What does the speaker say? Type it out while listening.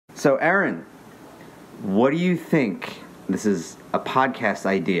So, Erin, what do you think? This is a podcast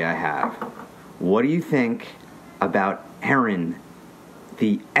idea I have. What do you think about Erin,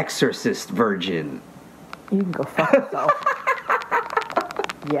 the Exorcist virgin? You can go fuck yourself.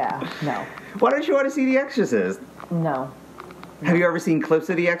 Yeah, no. Why don't you want to see The Exorcist? No. Have you ever seen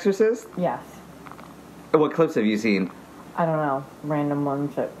clips of The Exorcist? Yes. What clips have you seen? I don't know. Random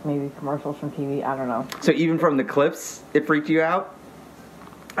ones that maybe commercials from TV. I don't know. So even from the clips, it freaked you out?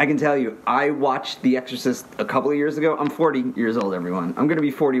 I can tell you, I watched The Exorcist a couple of years ago. I'm 40 years old, everyone. I'm going to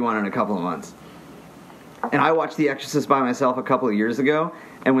be 41 in a couple of months. And I watched The Exorcist by myself a couple of years ago,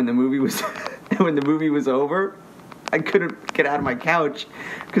 and when the movie was over, I couldn't get out of my couch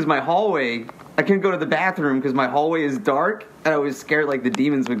because my hallway, I couldn't go to the bathroom because my hallway is dark, and I was scared like the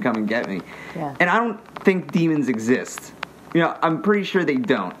demons would come and get me. Yeah. And I don't think demons exist. I'm pretty sure they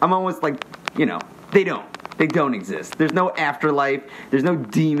don't. I'm almost like, they don't. They don't exist. There's no afterlife. There's no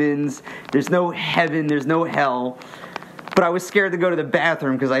demons. There's no heaven. There's no hell. But I was scared to go to the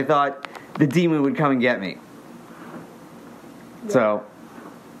bathroom because I thought the demon would come and get me. Yeah. So,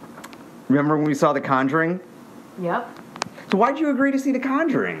 remember when we saw The Conjuring? Yep. So why'd you agree to see The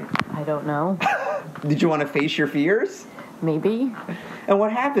Conjuring? I don't know. Did you want to face your fears? Maybe. And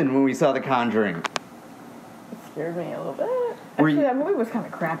what happened when we saw The Conjuring? It scared me a little bit. Actually, that movie was kind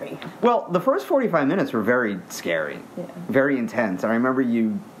of crappy. Well, the first 45 minutes were very scary. Yeah. Very intense. I remember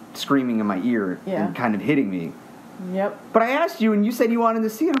you screaming in my ear and kind of hitting me. Yep. But I asked you, and you said you wanted to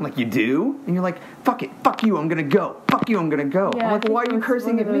see it. I'm like, you do? And you're like, fuck it. Fuck you, I'm going to go. Fuck you, I'm going to go. Yeah, I'm like, well, why are you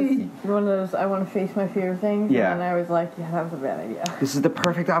cursing at me? One of those, I want to face my fear things. Yeah. And I was like, yeah, that was a bad idea. This is the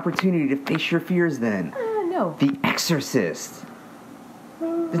perfect opportunity to face your fears then. No. The Exorcist.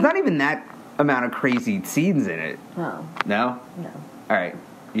 There's not even that amount of crazy scenes in it. No. No? No. All right.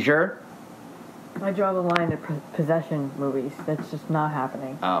 You sure? I draw the line at possession movies. That's just not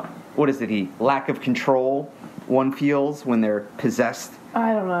happening. Oh. What is it, lack of control one feels when they're possessed?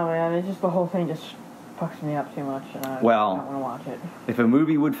 I don't know, man. It's just the whole thing just fucks me up too much, and I don't want to watch it. If a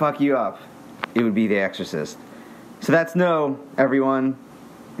movie would fuck you up, it would be The Exorcist. So that's no, everyone.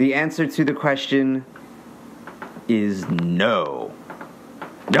 The answer to the question is no.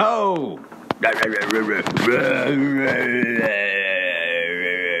 No!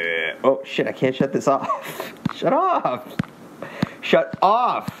 Oh, shit, I can't shut this off. Shut off! Shut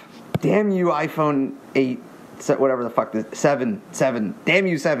off! Damn you, iPhone 8, whatever the fuck this, 7. Damn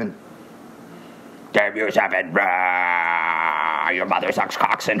you, 7. Damn you, 7. Your mother sucks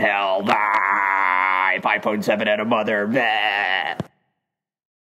cocks in hell. If iPhone 7 had a mother.